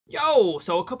Yo,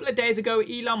 so a couple of days ago,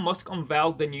 Elon Musk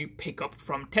unveiled the new pickup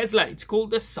from Tesla. It's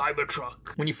called the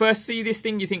Cybertruck. When you first see this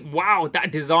thing, you think, wow,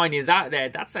 that design is out there.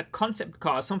 That's a concept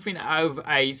car, something out of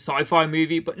a sci-fi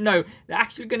movie. But no, they're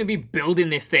actually going to be building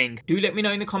this thing. Do let me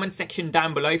know in the comment section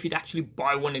down below if you'd actually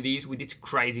buy one of these with its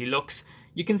crazy looks.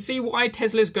 You can see why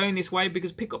Tesla's going this way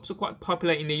because pickups are quite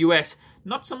popular in the US.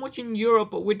 Not so much in Europe,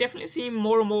 but we're definitely seeing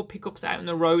more and more pickups out on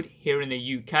the road here in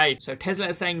the UK. So Tesla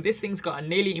is saying this thing's got a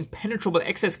nearly impenetrable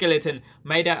exoskeleton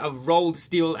made out of rolled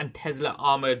steel and Tesla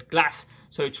armoured glass.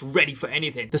 So it's ready for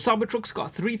anything. The Cybertruck's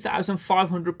got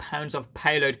 3,500 pounds of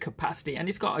payload capacity and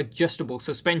it's got adjustable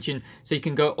suspension. So you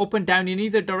can go up and down in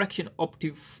either direction up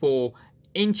to 4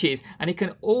 inches, and it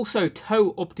can also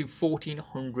tow up to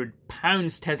 1,400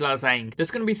 pounds, Tesla is saying. There's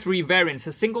going to be 3 variants: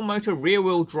 a single motor rear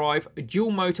wheel drive, a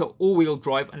dual motor all wheel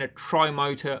drive, and a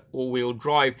tri-motor all wheel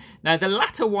drive. Now the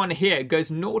latter one here goes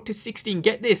 0 to 60,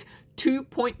 get this,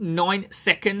 2.9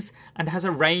 seconds, and has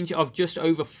a range of just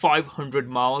over 500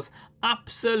 miles.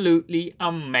 Absolutely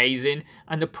amazing,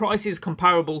 and the price is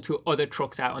comparable to other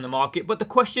trucks out on the market. But the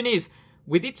question is,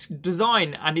 with its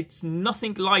design, and it's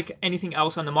nothing like anything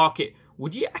else on the market,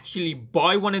 would you actually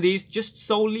buy one of these just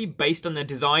solely based on the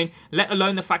design, let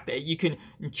alone the fact that you can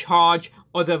charge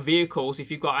other vehicles?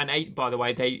 If you've got an 8, by the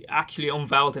way, they actually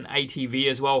unveiled an ATV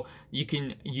as well. You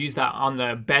can use that on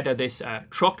the bed of this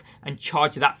truck and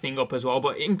charge that thing up as well.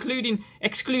 But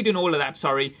excluding all of that,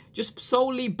 sorry, just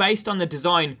solely based on the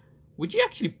design, would you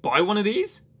actually buy one of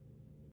these?